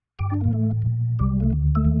Welcome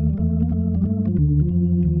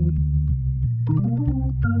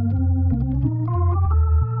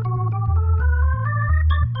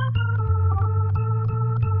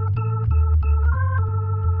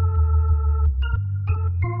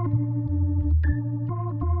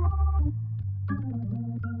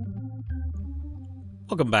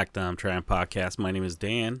back to I'm Trying Podcast. My name is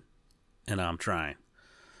Dan, and I'm trying.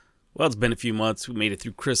 Well, it's been a few months. We made it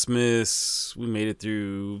through Christmas. We made it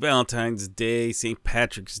through Valentine's Day, St.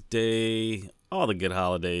 Patrick's Day, all the good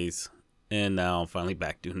holidays. And now I'm finally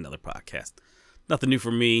back doing another podcast. Nothing new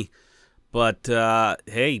for me, but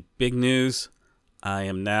hey, big news. I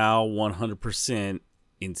am now 100%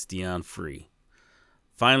 Insteon free.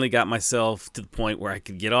 Finally got myself to the point where I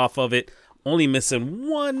could get off of it. Only missing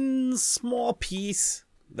one small piece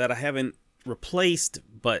that I haven't replaced,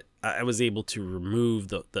 but I was able to remove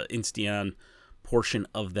the Insteon portion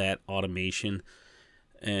of that automation,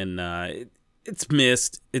 and it's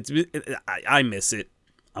missed. I miss it.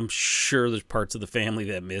 I'm sure there's parts of the family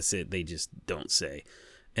that miss it. They just don't say,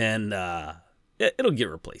 and it'll get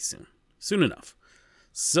replaced soon enough.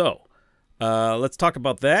 So let's talk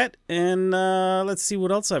about that, and let's see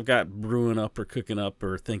what else I've got brewing up or cooking up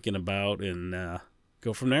or thinking about, and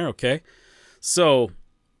go from there, okay? So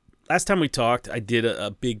last time we talked, I did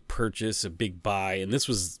a big purchase, a big buy, and this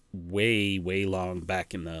was way long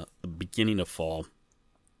back in the beginning of fall.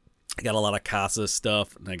 I got a lot of Casa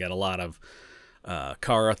stuff, and I got a lot of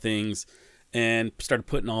Cara things, and started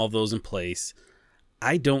putting all of those in place.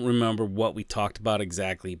 I don't remember what we talked about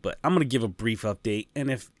exactly, but I'm going to give a brief update, and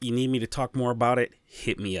if you need me to talk more about it,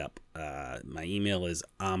 hit me up. My email is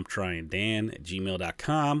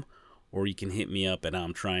imtryingdan@gmail.com, or you can hit me up at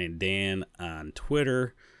imtryingdan on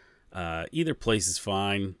Twitter. Either place is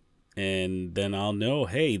fine, and then I'll know,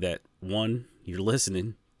 hey, that one, you're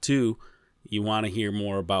listening, two, you want to hear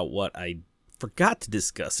more about what I forgot to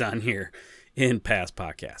discuss on here in past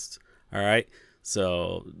podcasts. All right?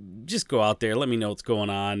 So just go out there, let me know what's going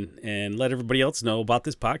on, and let everybody else know about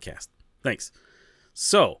this podcast. Thanks.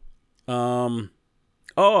 So,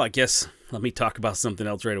 I guess let me talk about something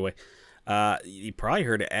else right away. You probably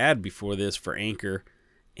heard an ad before this for Anchor.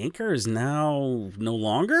 Anchor is now no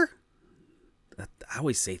longer? I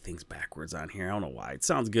always say things backwards on here. I don't know why. It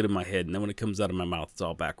sounds good in my head, and then when it comes out of my mouth, it's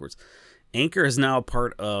all backwards. Anchor is now a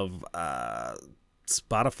part of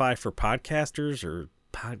Spotify for podcasters, or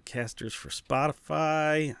Podcasters for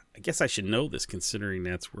Spotify. I guess I should know this considering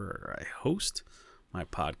that's where I host my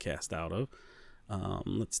podcast out of.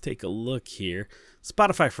 Let's take a look here.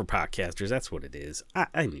 Spotify for Podcasters, that's what it is.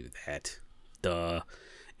 I knew that. Duh.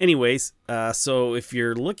 Anyways, so if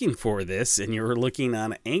you're looking for this and you're looking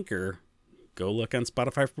on Anchor, go look on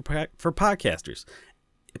Spotify for Podcasters.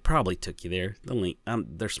 It probably took you there. The link,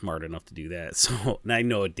 they're smart enough to do that. So, and I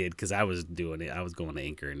know it did because I was doing it. I was going to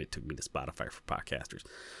Anchor, and it took me to Spotify for Podcasters.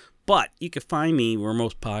 But you can find me where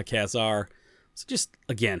most podcasts are. So just,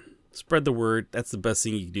 again, spread the word. That's the best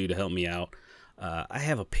thing you can do to help me out. I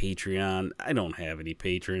have a Patreon. I don't have any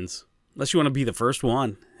patrons. Unless you want to be the first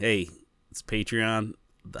one. Hey, it's Patreon,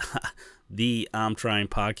 the I'm Trying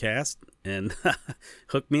Podcast, and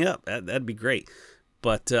hook me up. That'd be great.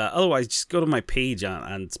 But otherwise, just go to my page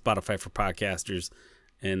on Spotify for Podcasters,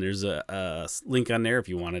 and there's a link on there if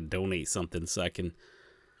you want to donate something so I can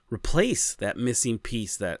replace that missing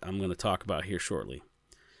piece that I'm going to talk about here shortly.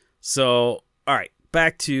 So, all right,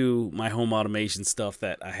 back to my home automation stuff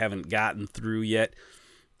that I haven't gotten through yet.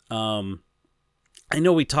 I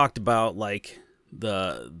know we talked about like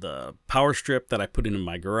the power strip that I put in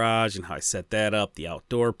my garage and how I set that up, the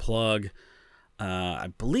outdoor plug. I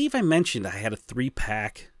believe I mentioned I had a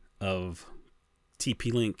 3-pack of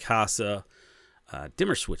TP-Link Casa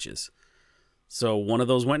dimmer switches. So one of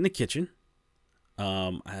those went in the kitchen.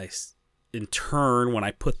 In turn, when I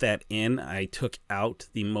put that in, I took out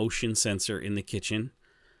the motion sensor in the kitchen.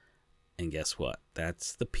 And guess what?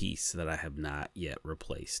 That's the piece that I have not yet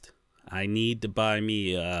replaced. I need to buy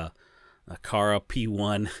me a Cara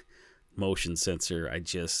P1 motion sensor.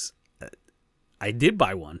 I did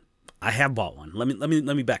buy one. I have bought one. Let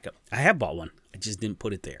me back up. I have bought one. I just didn't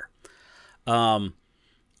put it there. I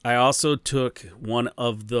also took one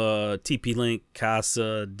of the TP-Link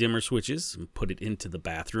Casa dimmer switches and put it into the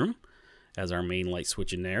bathroom as our main light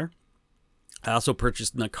switch in there. I also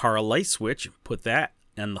purchased a Cara light switch, put that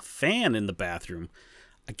and the fan in the bathroom.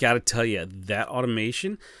 I got to tell you, that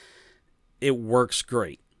automation, it works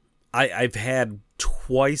great. I've had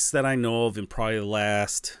twice that I know of in probably the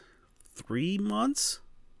last 3 months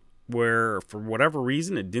where for whatever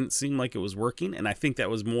reason it didn't seem like it was working, and I think that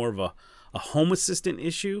was more of a home assistant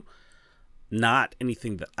issue Not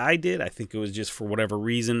anything that I did. I think it was just for whatever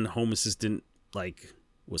reason, Home Assistant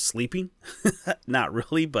was sleeping. Not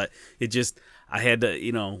really, but it just, I had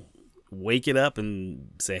to, wake it up and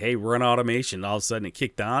say, hey, run automation. All of a sudden it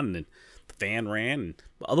kicked on and the fan ran. And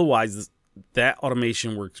otherwise, that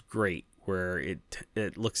automation works great, where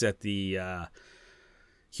it looks at the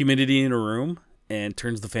humidity in a room and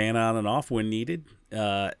turns the fan on and off when needed.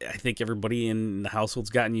 I think everybody in the household's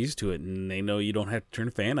gotten used to it, and they know you don't have to turn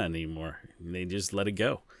the fan on anymore. They just let it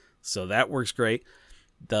go. So that works great.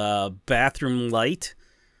 The bathroom light,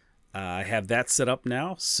 I have that set up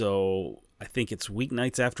now. So I think it's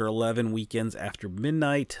weeknights after 11, weekends after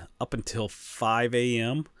midnight, up until 5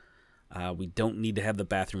 a.m. We don't need to have the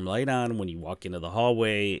bathroom light on. When you walk into the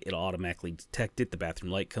hallway, it'll automatically detect it. The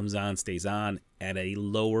bathroom light comes on, stays on at a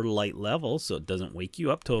lower light level, so it doesn't wake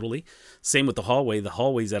you up totally. Same with the hallway. The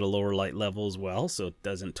hallway's at a lower light level as well, so it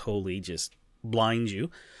doesn't totally just blind you.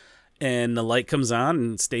 And the light comes on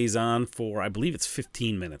and stays on for, I believe it's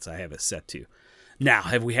 15 minutes I have it set to. Now,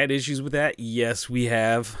 have we had issues with that? Yes, we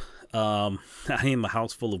have. I am a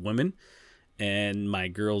house full of women, and my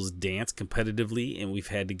girls dance competitively, and we've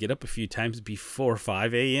had to get up a few times before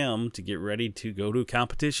 5 a.m. to get ready to go to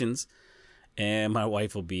competitions, and my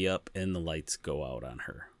wife will be up and the lights go out on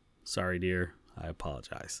her. Sorry, dear. I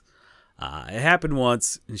apologize. It happened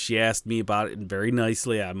once, and she asked me about it, and very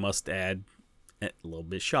nicely, I must add, a little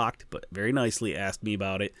bit shocked, but very nicely asked me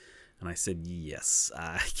about it, and I said, yes,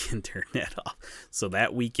 I can turn that off. So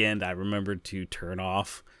that weekend, I remembered to turn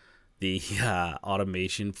off the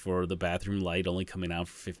automation for the bathroom light only coming on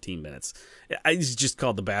for 15 minutes. It's just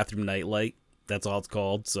called the bathroom night light. That's all it's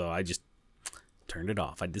called. So I just turned it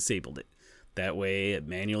off. I disabled it. That way it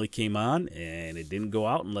manually came on and it didn't go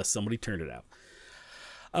out unless somebody turned it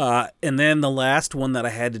out. And then the last one that I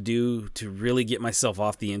had to do to really get myself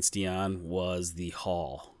off the Insteon was the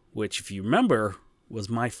Hall, which, if you remember, was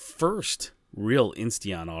my first real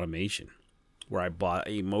Insteon automation, where I bought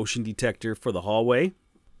a motion detector for the hallway,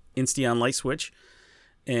 Insteon light switch,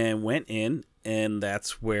 and went in, and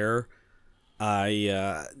that's where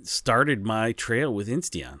I started my trail with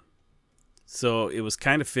Insteon. So it was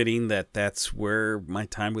kind of fitting that that's where my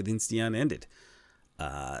time with Insteon ended.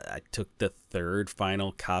 I took the third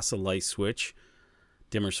final Casa light switch,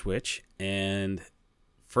 dimmer switch, and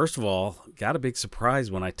first of all, got a big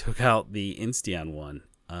surprise when I took out the Insteon one.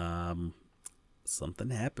 Something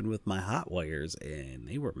happened with my hot wires, and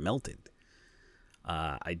they were melted.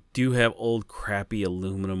 I do have old crappy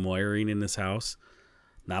aluminum wiring in this house.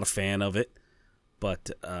 Not a fan of it, but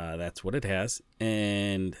that's what it has.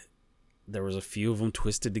 And there was a few of them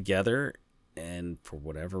twisted together, and for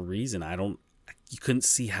whatever reason, you couldn't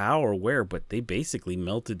see how or where, but they basically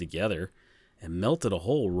melted together and melted a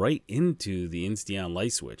hole right into the Insteon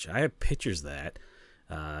light switch. I have pictures of that.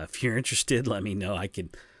 If you're interested, let me know. I can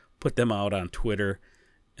put them out on Twitter.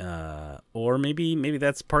 Or maybe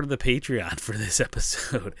that's part of the Patreon for this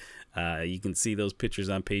episode. You can see those pictures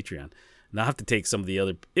on Patreon. And I'll have to take some of the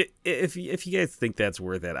other... If you guys think that's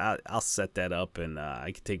worth it, I'll set that up, and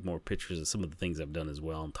I can take more pictures of some of the things I've done as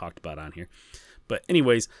well and talked about on here. But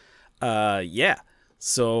anyways, yeah.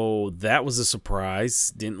 So that was a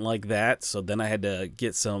surprise. Didn't like that. So then I had to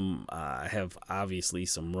get some... I have obviously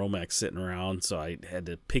some Romex sitting around, so I had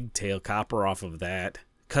to pigtail copper off of that.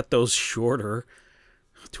 Cut those shorter,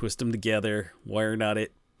 twist them together, wire nut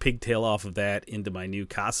it, pigtail off of that into my new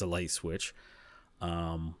Casa light switch.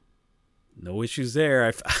 No issues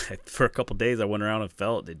there. For a couple days, I went around and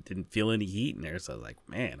felt it didn't feel any heat in there. So I was like,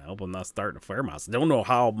 man, I hope I'm not starting a fire mouse. I don't know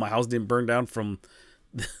how my house didn't burn down from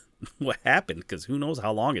what happened, because who knows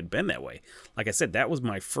how long it'd been that way. Like I said, that was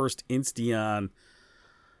my first Insteon,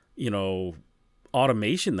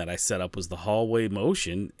 automation that I set up, was the hallway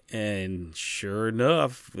motion, and sure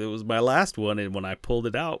enough, it was my last one, and when I pulled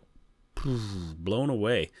it out, blown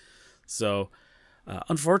away. So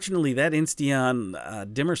unfortunately, that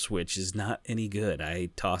Insteon dimmer switch is not any good. I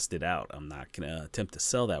tossed it out. I'm not gonna attempt to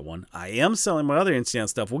sell that one. I am selling my other Insteon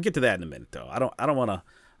stuff. We'll get to that in a minute, though. I don't want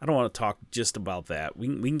to talk just about that. We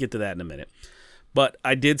can get to that in a minute. But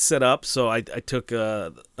I did set up, so I took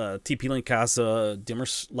a TP-Link Casa dimmer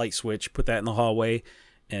light switch, put that in the hallway,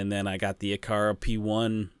 and then I got the Aqara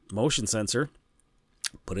P1 motion sensor,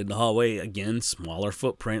 put it in the hallway. Again, smaller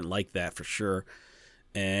footprint, like that for sure,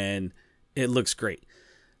 and it looks great.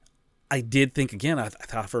 I did think again. I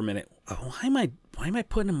thought for a minute, why am I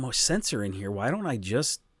putting a sensor in here? Why don't I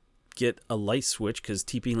just get a light switch? Because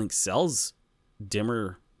TP-Link sells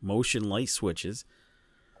dimmer motion light switches.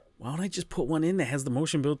 Why don't I just put one in that has the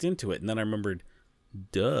motion built into it? And then I remembered,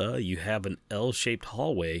 duh, you have an L-shaped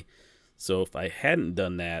hallway. So if I hadn't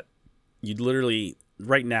done that, you'd literally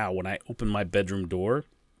right now, when I open my bedroom door,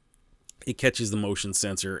 it catches the motion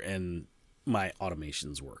sensor and my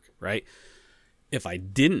automations work, right? If I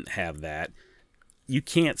didn't have that, you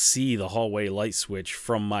can't see the hallway light switch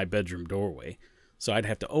from my bedroom doorway. So I'd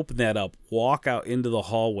have to open that up, walk out into the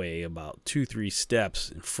hallway about 2-3 steps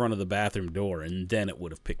in front of the bathroom door, and then it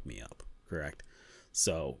would have picked me up, correct?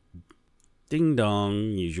 So, ding dong,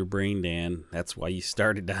 use your brain, Dan. That's why you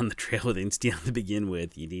started down the trail with Insteon to begin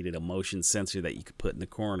with. You needed a motion sensor that you could put in the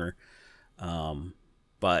corner.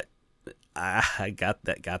 But I got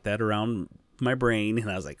that around my brain,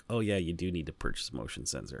 and I was like, oh yeah, you do need to purchase a motion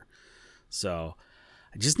sensor. So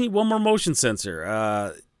I just need one more motion sensor.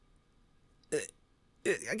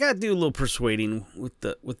 I got to do a little persuading with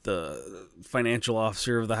the financial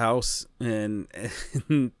officer of the house and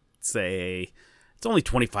say it's only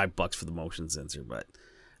 $25 for the motion sensor, but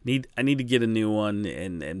I need to get a new one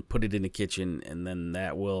and put it in the kitchen, and then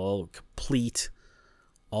that will complete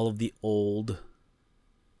all of the old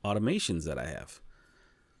automations that I have.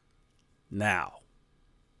 Now,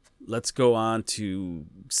 let's go on to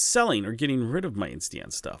selling or getting rid of my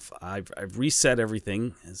Insteon stuff. I've reset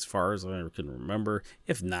everything as far as I can remember.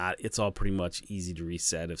 If not, it's all pretty much easy to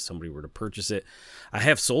reset if somebody were to purchase it. I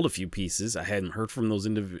have sold a few pieces. I hadn't heard from those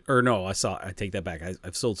I take that back.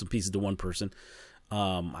 I've sold some pieces to one person.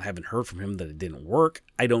 I haven't heard from him that it didn't work.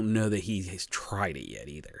 I don't know that he has tried it yet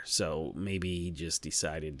either. So maybe he just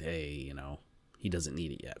decided, hey, he doesn't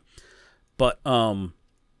need it yet. But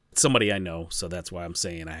somebody I know, so that's why I'm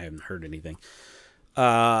saying I haven't heard anything.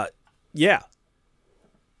 Yeah.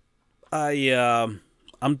 I'm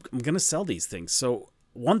gonna sell these things. So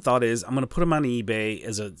one thought is I'm gonna put them on eBay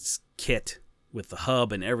as a kit with the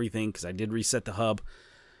hub and everything, because I did reset the hub,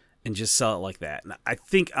 and just sell it like that. And I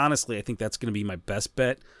think that's gonna be my best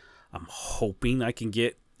bet. I'm hoping I can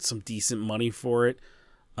get some decent money for it.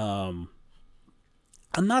 I'm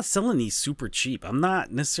not selling these super cheap. I'm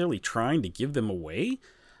not necessarily trying to give them away,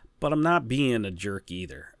 but I'm not being a jerk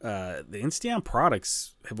either. The Insteon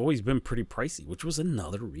products have always been pretty pricey, which was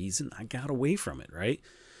another reason I got away from it, right?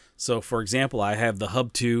 So, for example, I have the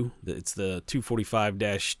Hub 2. It's the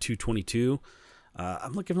 245-222.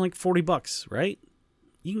 I'm looking like $40, right?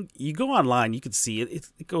 You go online, you can see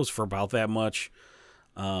it. It goes for about that much.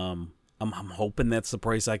 I'm hoping that's the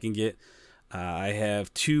price I can get. I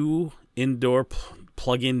have 2 indoor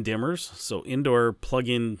plug-in dimmers, so indoor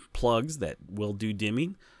plug-in plugs that will do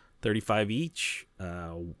dimming, $35 each.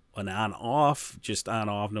 An on-off, just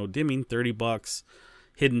on-off, no dimming, $30.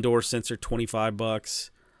 Hidden door sensor,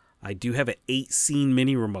 $25. I do have an 8-scene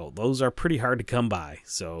mini remote. Those are pretty hard to come by,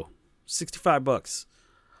 so $65.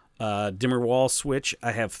 Dimmer wall switch.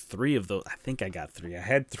 I have 3 of those. I think I got 3. I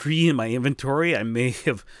had 3 in my inventory. I may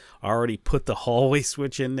have already put the hallway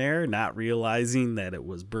switch in there, not realizing that it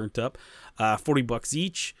was burnt up. $40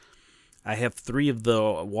 each. I have 3 of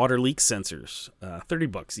the water leak sensors,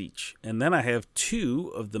 $30 each. And then I have 2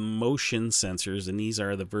 of the motion sensors, and these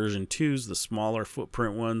are the version 2s, the smaller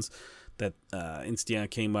footprint ones that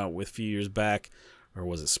Insteon came out with a few years back. Or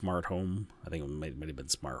was it Smart Home? I think it might have been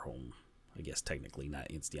Smart Home. I guess technically not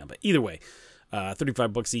Insteon, but either way,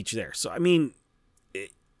 $35 each there. So I mean,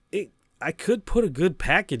 I could put a good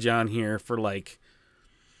package on here for like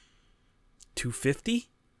 $250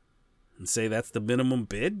 and say that's the minimum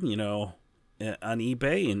bid, on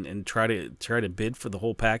eBay, and try to bid for the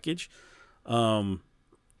whole package. Or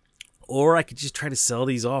I could just try to sell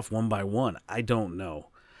these off one by one. I don't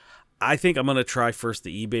know. I think I'm gonna try first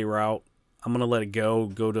the eBay route. I'm gonna let it go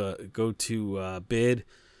to bid.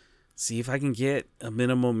 See if I can get a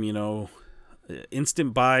minimum,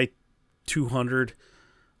 instant buy 200,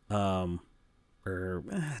 or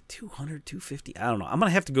 200, 250. I don't know. I'm going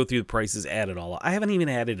to have to go through the prices, add it all up. I haven't even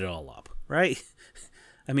added it all up, right?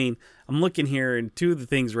 I mean, I'm looking here, and 2 of the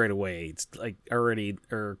things right away, it's like already,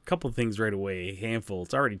 or a couple of things right away, a handful,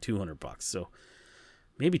 it's already $200. So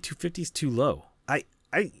maybe 250 is too low. I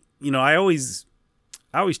always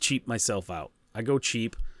cheap myself out. I go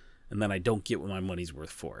cheap, and then I don't get what my money's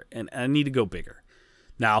worth for it. And I need to go bigger.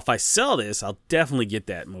 Now, if I sell this, I'll definitely get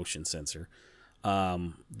that motion sensor.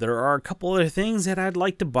 There are a couple other things that I'd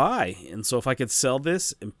like to buy. And so if I could sell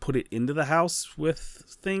this and put it into the house with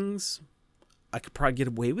things, I could probably get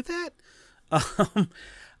away with that.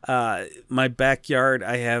 My backyard,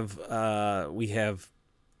 we have,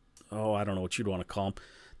 I don't know what you'd want to call them.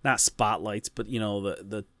 Not spotlights, but,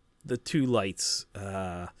 the 2 lights,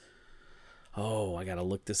 I got to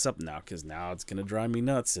look this up now, because now it's going to drive me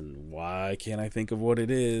nuts. And why can't I think of what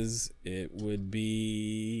it is? It would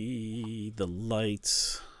be the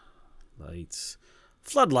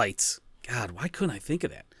floodlights. God, why couldn't I think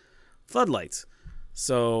of that? Floodlights.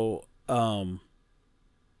 So,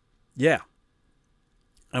 yeah,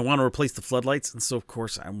 I want to replace the floodlights, and so of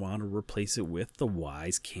course I want to replace it with the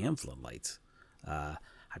Wise Cam floodlights. I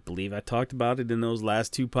believe I talked about it in those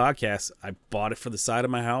last 2 podcasts. I bought it for the side of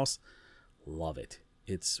my house. Love it.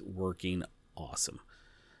 It's working awesome.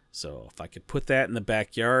 So if I could put that in the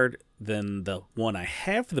backyard, then the one I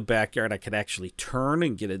have for the backyard, I could actually turn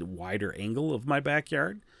and get a wider angle of my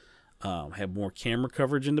backyard. Have more camera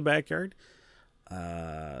coverage in the backyard.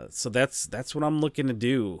 So that's what I'm looking to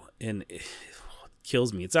do. And it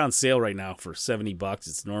kills me. It's on sale right now for $70.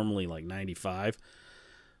 It's normally like $95.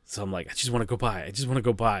 So I'm like, I just want to go buy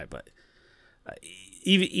it. But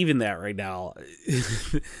even that right now,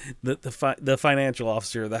 the financial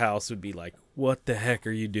officer of the house would be like, what the heck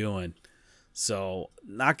are you doing? So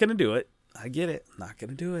not going to do it. I get it. Not going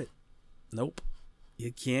to do it. Nope.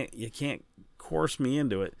 You can't coerce me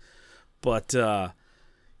into it. But,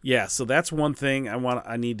 yeah, so that's one thing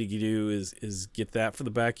I need to do is get that for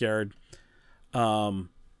the backyard.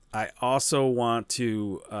 I also want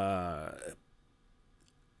to,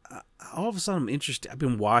 all of a sudden I'm interested. I've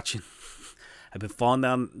been falling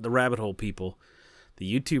down the rabbit hole, people,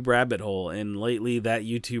 the YouTube rabbit hole. And lately that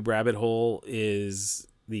YouTube rabbit hole is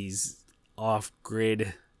these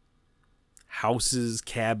off-grid houses,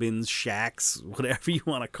 cabins, shacks, whatever you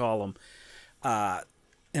want to call them.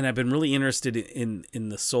 And I've been really interested in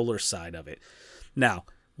the solar side of it. Now,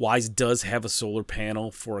 Wise does have a solar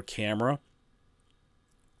panel for a camera.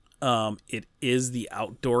 It is the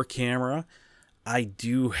outdoor camera. I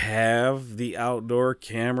do have the outdoor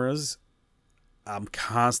cameras. I'm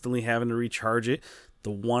constantly having to recharge it. The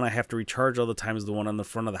one I have to recharge all the time is the one on the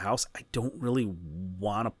front of the house. I don't really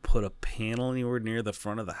want to put a panel anywhere near the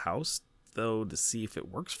front of the house, though, to see if it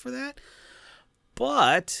works for that.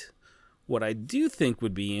 But what I do think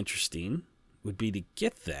would be interesting would be to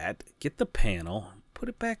get the panel, put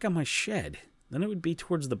it back on my shed. Then it would be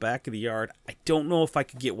towards the back of the yard. I don't know if I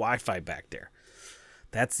could get Wi-Fi back there.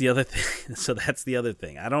 That's the other thing. So that's the other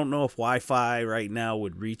thing. I don't know if Wi-Fi right now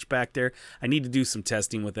would reach back there. I need to do some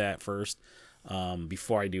testing with that first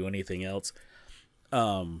before I do anything else.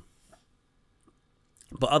 But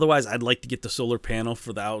otherwise, I'd like to get the solar panel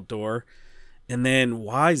for the outdoor. And then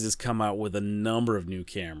Wise has come out with a number of new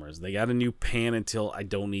cameras. They got a new pan until I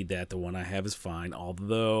don't need that. The one I have is fine.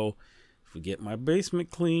 Although, if we get my basement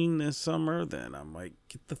clean this summer, then I might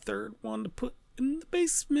get the third one to put in the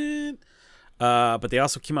basement. But they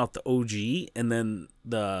also came out the OG, and then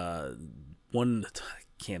the one, I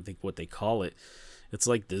can't think what they call it. It's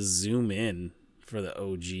like the zoom in for the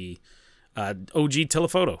OG. OG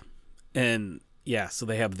telephoto. And yeah, so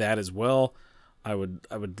they have that as well. I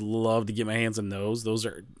would love to get my hands on those. Those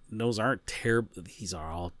aren't terrible. These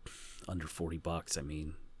are all under $40. I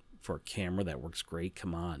mean, for a camera that works great,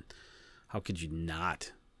 come on. How could you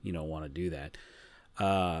not, want to do that?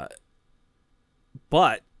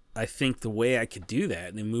 But I think the way I could do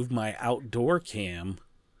that and move my outdoor cam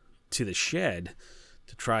to the shed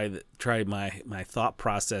to try my thought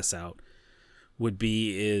process out would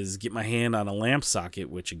be get my hand on a lamp socket,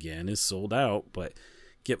 which again is sold out, but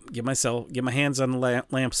get my hands on the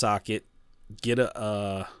lamp socket, get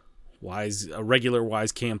a regular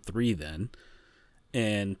Wise Cam 3 then,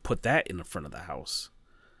 and put that in the front of the house.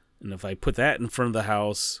 And if I put that in front of the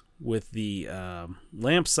house with the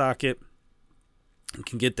lamp socket, I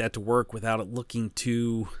can get that to work without it looking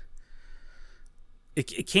too...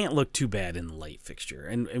 It can't look too bad in the light fixture.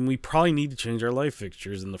 And we probably need to change our light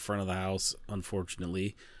fixtures in the front of the house,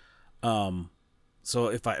 unfortunately. So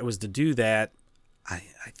if I was to do that, I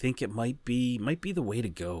think it might be the way to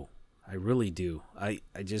go. I really do. I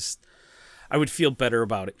would feel better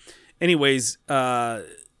about it. Anyways, so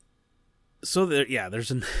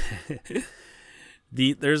there's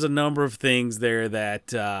there's a number of things there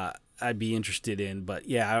that I'd be interested in, but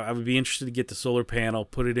yeah, I would be interested to get the solar panel,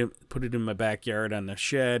 put it in my backyard on the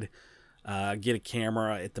shed, get a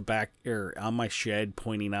camera at the back or on my shed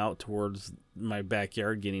pointing out towards my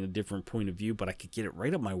backyard, getting a different point of view, but I could get it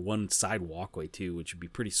right up my one side walkway too, which would be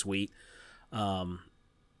pretty sweet. I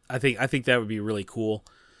think that would be really cool.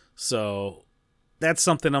 So that's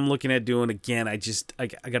something I'm looking at doing. Again, I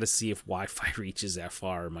got to see if Wi-Fi reaches that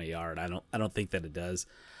far in my yard. I don't think that it does.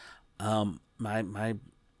 My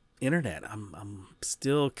internet, I'm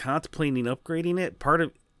still contemplating upgrading it.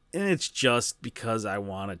 And it's just because I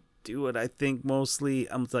want to do it. I think mostly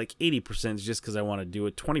I'm like 80% is just because I want to do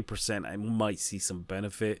it. 20% I might see some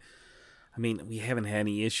benefit. I mean, we haven't had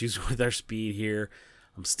any issues with our speed here.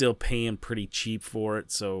 I'm still paying pretty cheap for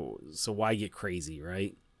it. So why get crazy,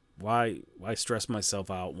 right? Why stress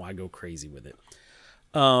myself out? Why go crazy with it?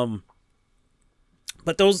 But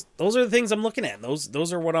those are the things I'm looking at.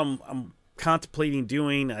 Those are what I'm contemplating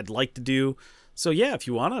doing, I'd like to do. So yeah, if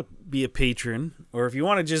you want to be a patron, or if you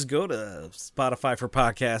want to just go to Spotify for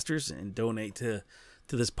podcasters and donate to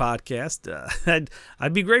this podcast,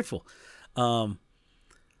 I'd be grateful. Yeah,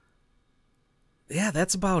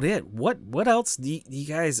 that's about it. What else do you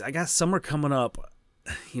guys? I got summer coming up.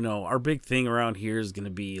 Our big thing around here is going to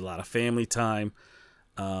be a lot of family time.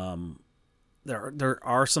 There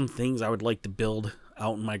are some things I would like to build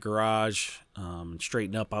out in my garage, and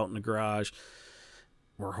straighten up out in the garage.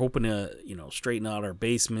 We're hoping to, straighten out our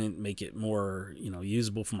basement, make it more,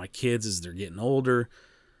 usable for my kids as they're getting older.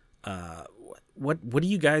 What do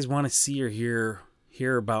you guys want to see or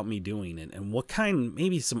hear about me doing, and what kind,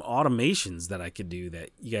 maybe some automations that I could do that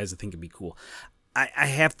you guys think would be cool? I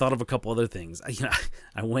have thought of a couple other things.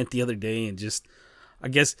 I went the other day and just, I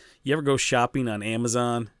guess you ever go shopping on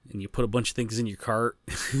Amazon and you put a bunch of things in your cart.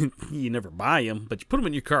 You never buy them, but you put them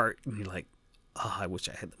in your cart and you're like, oh, I wish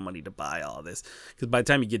I had the money to buy all this. Because by the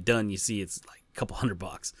time you get done, you see it's like a couple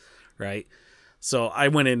 $100, right? So I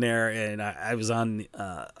went in there and I was on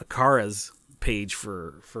Akara's page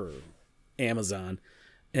for Amazon,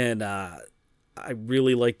 and I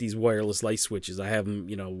really like these wireless light switches. I have them,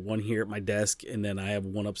 one here at my desk, and then I have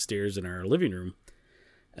one upstairs in our living room.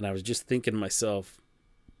 And I was just thinking to myself,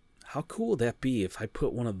 how cool would that be if I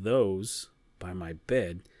put one of those by my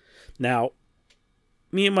bed? Now,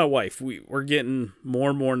 me and my wife, we're getting more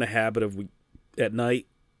and more in the habit of at night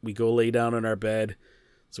we go lay down in our bed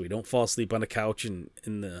so we don't fall asleep on the couch and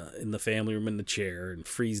in the family room in the chair and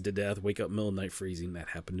freeze to death, wake up middle of the night freezing. That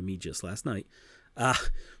happened to me just last night.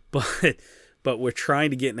 But we're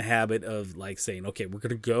trying to get in the habit of like saying, okay, we're going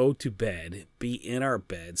to go to bed, be in our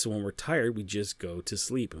bed. So when we're tired, we just go to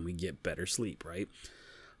sleep and we get better sleep, right?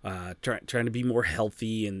 Trying to be more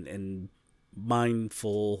healthy and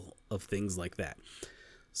mindful of things like that.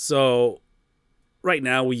 So right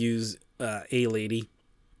now we use A-Lady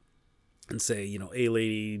and say,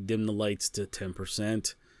 A-Lady, dim the lights to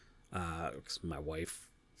 10%. 'Cause my wife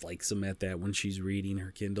likes them at that when she's reading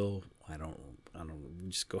her Kindle. I don't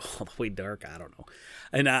just go all the way dark. I don't know.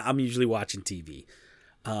 And I'm usually watching TV.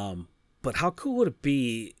 But how cool would it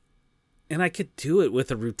be? And I could do it with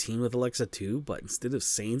a routine with Alexa too, but instead of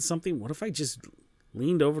saying something, what if I just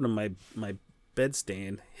leaned over to my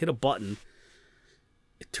bedstand, hit a button,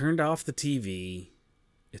 it turned off the TV,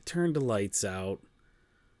 it turned the lights out,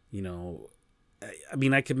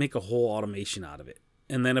 I could make a whole automation out of it.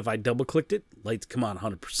 And then if I double clicked it, lights come on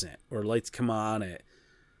 100%, or lights come on at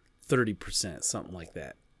 30%, something like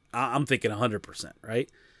that. I'm thinking 100%, right?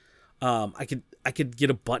 I could get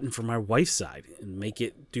a button for my wife's side and make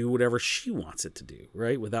it do whatever she wants it to do,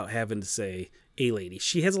 right? Without having to say A-Lady.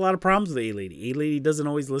 She has a lot of problems with A-Lady. A-Lady doesn't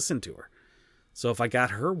always listen to her. So if I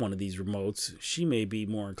got her one of these remotes, she may be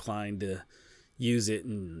more inclined to use it,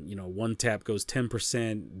 and one tap goes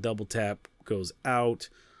 10%, double tap goes out,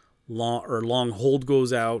 long hold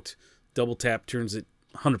goes out, double tap turns it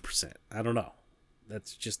 100%. I don't know.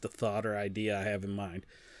 That's just a thought or idea I have in mind.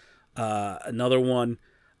 Another one,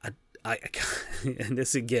 I and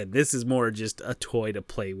this is more just a toy to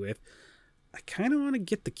play with. I kind of want to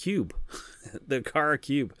get the cube, the Akara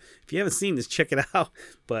cube. If you haven't seen this, check it out.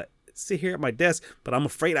 But sit here at my desk, but I'm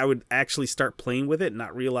afraid I would actually start playing with it,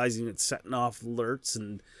 not realizing it's setting off alerts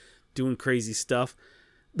and doing crazy stuff.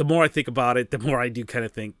 The more I think about it, the more I do kind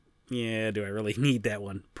of think, yeah, do I really need that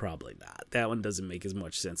one? Probably not. That one doesn't make as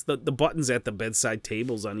much sense. The buttons at the bedside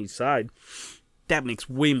tables on each side, that makes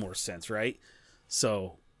way more sense, right?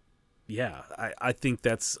 So, yeah, I think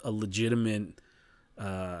that's a legitimate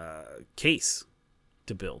case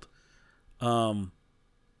to build. What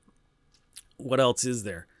else is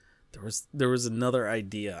there? There was another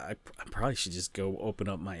idea. I probably should just go open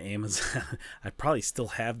up my Amazon. I probably still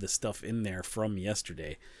have the stuff in there from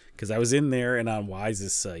yesterday, because I was in there and on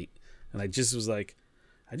Wise's site, and I just was like,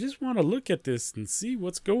 I just want to look at this and see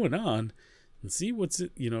what's going on and see what's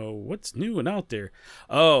new and out there.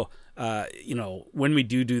 Oh, when we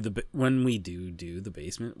do the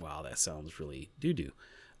basement. Wow, that sounds really doo-doo.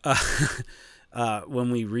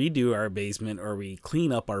 When we redo our basement, or we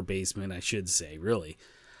clean up our basement, I should say, really.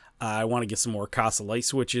 I want to get some more Casa light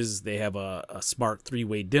switches. They have a smart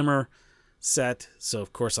 3-way dimmer set. So,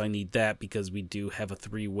 of course, I need that because we do have a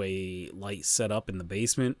 3-way light set up in the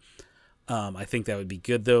basement. I think that would be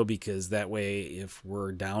good, though, because that way, if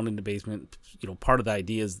we're down in the basement, part of the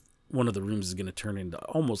idea is one of the rooms is going to turn into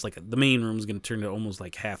almost like the main room is going to turn into almost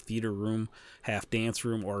like half theater room, half dance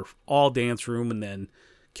room, or all dance room, and then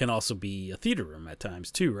can also be a theater room at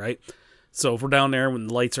times, too, right? So if we're down there when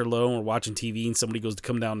the lights are low and we're watching TV and somebody goes to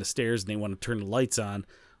come down the stairs and they want to turn the lights on,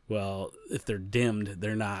 well, if they're dimmed,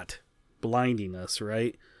 they're not blinding us,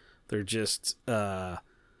 right? They're just kind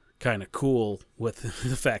of cool with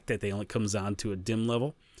the fact that they only comes on to a dim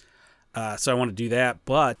level. So I want to do that.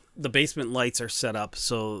 But the basement lights are set up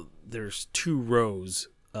so there's 2 rows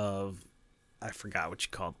of, I forgot what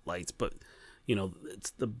you call the lights, but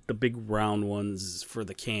it's the big round ones for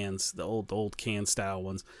the cans, the old can style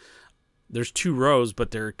ones. There's 2 rows,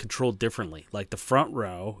 but they're controlled differently. Like the front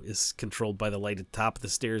row is controlled by the light at the top of the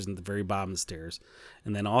stairs and the very bottom of the stairs.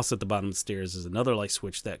 And then also at the bottom of the stairs is another light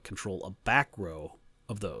switch that control a back row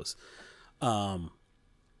of those.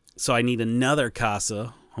 So I need another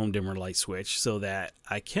Casa home dimmer light switch so that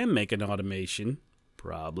I can make an automation,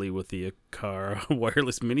 probably with the car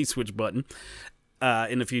wireless mini switch button,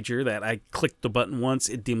 in the future, that I click the button once,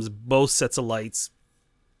 it dims both sets of lights,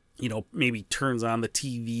 maybe turns on the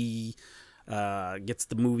TV, gets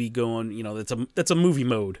the movie going. That's a movie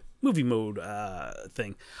mode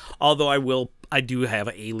thing. Although I do have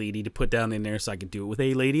an A-Lady to put down in there, so I could do it with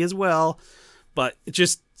A-Lady as well. But it's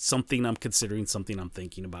just something I'm considering, something I'm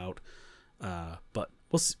thinking about. But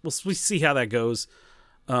we'll see how that goes.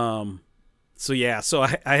 So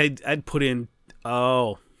I'd put in,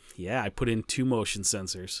 I put in 2 motion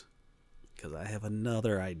sensors because I have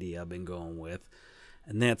another idea I've been going with.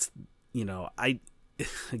 And that's,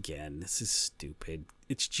 again, this is stupid.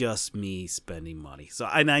 It's just me spending money. So,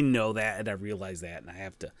 and I know that, and I realize that, and I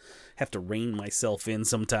have to rein myself in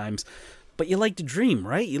sometimes. But you like to dream,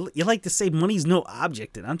 right? You like to say money's no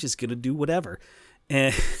object, and I'm just going to do whatever.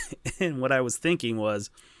 And what I was thinking was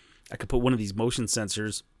I could put one of these motion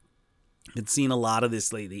sensors. I've been seeing a lot of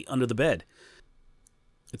this lately under the bed.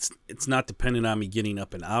 It's not dependent on me getting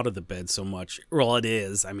up and out of the bed so much. Well, it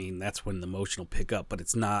is. I mean, that's when the motion will pick up, but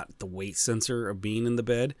it's not the weight sensor of being in the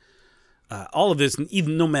bed. All of this,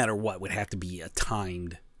 even no matter what, would have to be a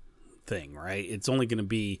timed thing, right? It's only going to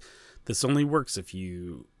be, this only works if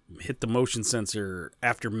you hit the motion sensor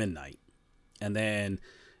after midnight. And then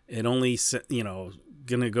it only,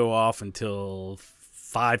 going to go off until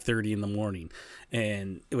 5:30 in the morning.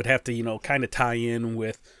 And it would have to, kind of tie in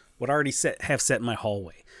with what I already have set in my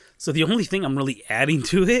hallway. So the only thing I'm really adding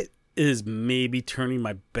to it is maybe turning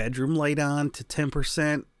my bedroom light on to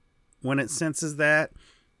 10% when it senses that,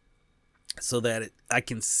 so that I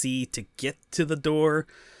can see to get to the door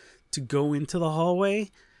to go into the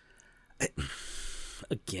hallway.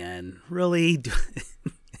 Again, really,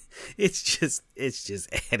 it's just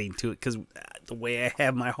adding to it, because the way I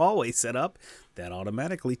have my hallway set up, that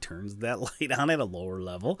automatically turns that light on at a lower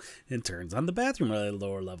level and turns on the bathroom at a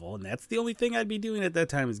lower level. And that's the only thing I'd be doing at that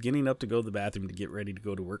time, is getting up to go to the bathroom to get ready to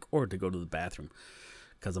go to work, or to go to the bathroom,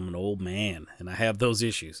 because I'm an old man and I have those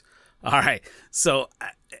issues. All right. So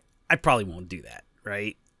I probably won't do that.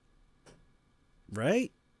 Right?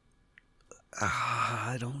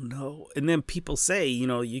 I don't know. And then people say,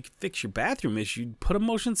 you can fix your bathroom issue, put a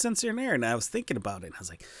motion sensor in there. And I was thinking about it, and I was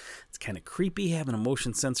like, it's kind of creepy having a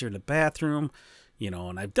motion sensor in the bathroom,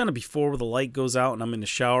 and I've done it before where the light goes out and I'm in the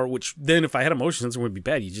shower, which then if I had a motion sensor, it would be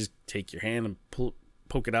bad. You just take your hand and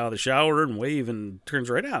poke it out of the shower and wave, and it turns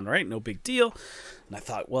right on, right? No big deal. And I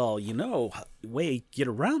thought, well, the way you get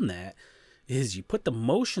around that is you put the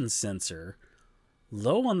motion sensor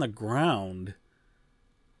low on the ground,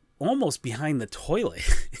 almost behind the toilet,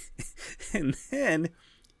 and then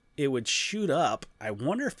it would shoot up. I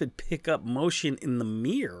wonder if it'd pick up motion in the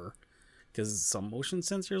mirror, because some motion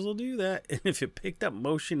sensors will do that. And if it picked up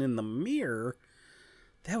motion in the mirror,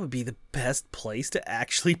 that would be the best place to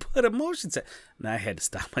actually put a motion sensor. And I had to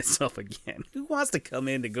stop myself again. Who wants to come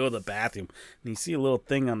in to go to the bathroom and you see a little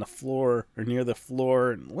thing on the floor or near the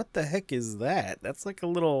floor, and what the heck is that? That's like a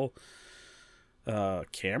little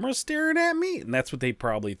camera staring at me? And that's what they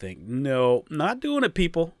probably think. No, not doing it,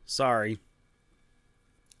 people. Sorry.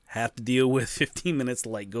 Have to deal with 15 minutes the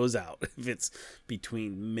light goes out if it's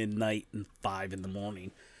between midnight and 5 in the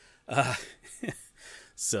morning.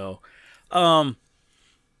 So those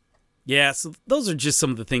are just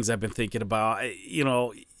some of the things I've been thinking about.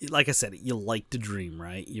 Like I said, you like to dream,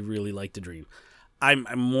 right? You really like to dream. I'm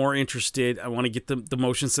more interested. I want to get the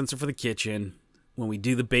motion sensor for the kitchen. When we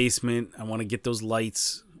do the basement, I want to get those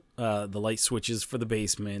lights, the light switches for the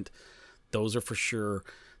basement. Those are for sure.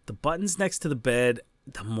 The buttons next to the bed,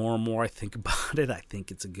 the more and more I think about it, I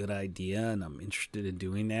think it's a good idea, and I'm interested in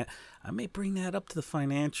doing that. I may bring that up to the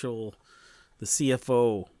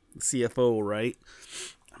CFO, right?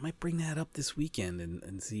 I might bring that up this weekend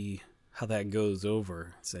and see how that goes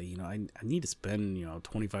over. Say, I need to spend,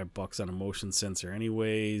 $25 on a motion sensor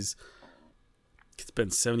anyways. Could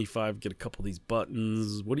spend $75, get a couple of these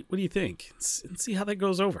buttons. What do you think? And see how that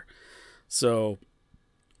goes over. So,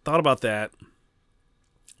 thought about that.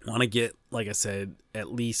 Want to get, like I said,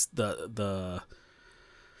 at least the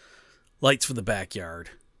lights for the backyard.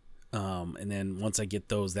 And then once I get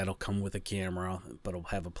those, that'll come with a camera, but I'll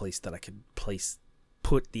have a place that I could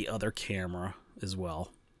put the other camera as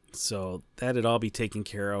well. So that'd all be taken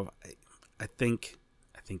care of. I think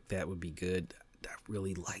that would be good. I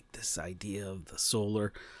really like this idea of the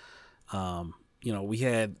solar. We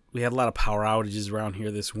had a lot of power outages around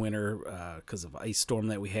here this winter because of ice storm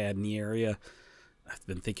that we had in the area. I've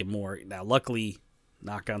been thinking more now. Luckily,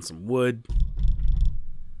 knock on some wood,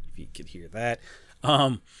 if you could hear that.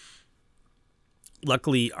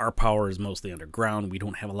 Luckily, our power is mostly underground. We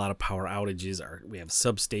don't have a lot of power outages. We have a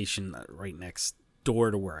substation right next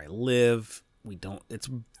door to where I live. It's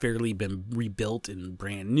fairly been rebuilt and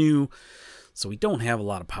brand new, so we don't have a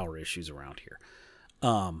lot of power issues around here.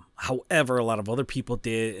 However, a lot of other people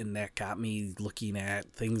did, and that got me looking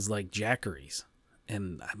at things like jackeries.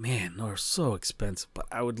 And man, they're so expensive, but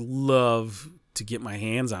I would love to get my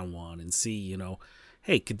hands on one and see,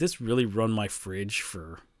 hey, could this really run my fridge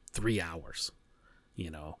for 3 hours? 3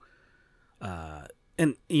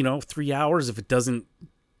 hours, if it doesn't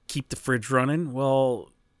keep the fridge running,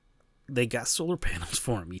 well, they got solar panels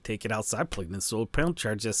for them. You take it outside, plug in the solar panel,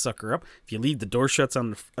 charge that sucker up. If you leave the door shut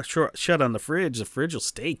on the fridge will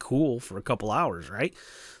stay cool for a couple hours, right?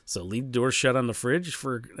 So leave the door shut on the fridge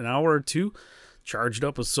for an hour or two, charge it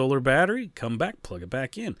up with solar battery, come back, plug it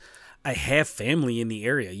back in. I have family in the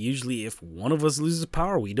area. Usually if one of us loses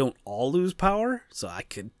power, we don't all lose power. So I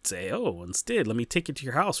could say, instead, let me take it to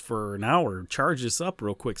your house for an hour, charge this up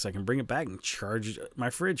real quick so I can bring it back and charge my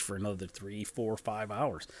fridge for another 3, 4, 5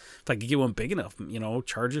 hours. If I could get one big enough,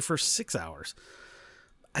 charge it for 6 hours.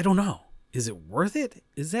 I don't know. Is it worth it?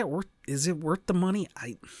 Is it worth the money?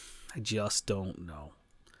 I just don't know.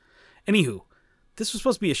 Anywho, this was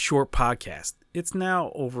supposed to be a short podcast. It's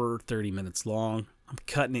now over 30 minutes long. I'm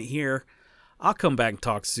cutting it here. I'll come back and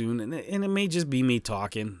talk soon, and it may just be me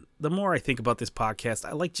talking. The more I think about this podcast,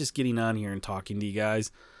 I like just getting on here and talking to you guys.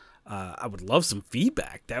 I would love some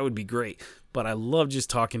feedback. That would be great. But I love just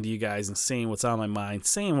talking to you guys and saying what's on my mind,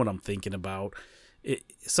 saying what I'm thinking about.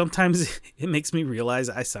 Sometimes it makes me realize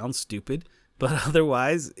I sound stupid, but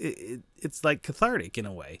otherwise it's like cathartic in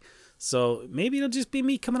a way. So maybe it'll just be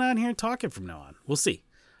me coming on here and talking from now on. We'll see.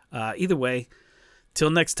 Either way, till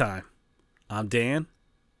next time. I'm Dan,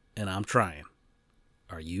 and I'm trying.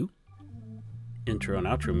 Are you? Intro and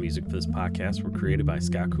outro music for this podcast were created by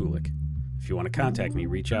Scott Kulik. If you want to contact me,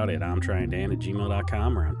 reach out at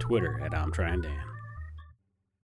imtryingdan@gmail.com or on Twitter at imtryingdan.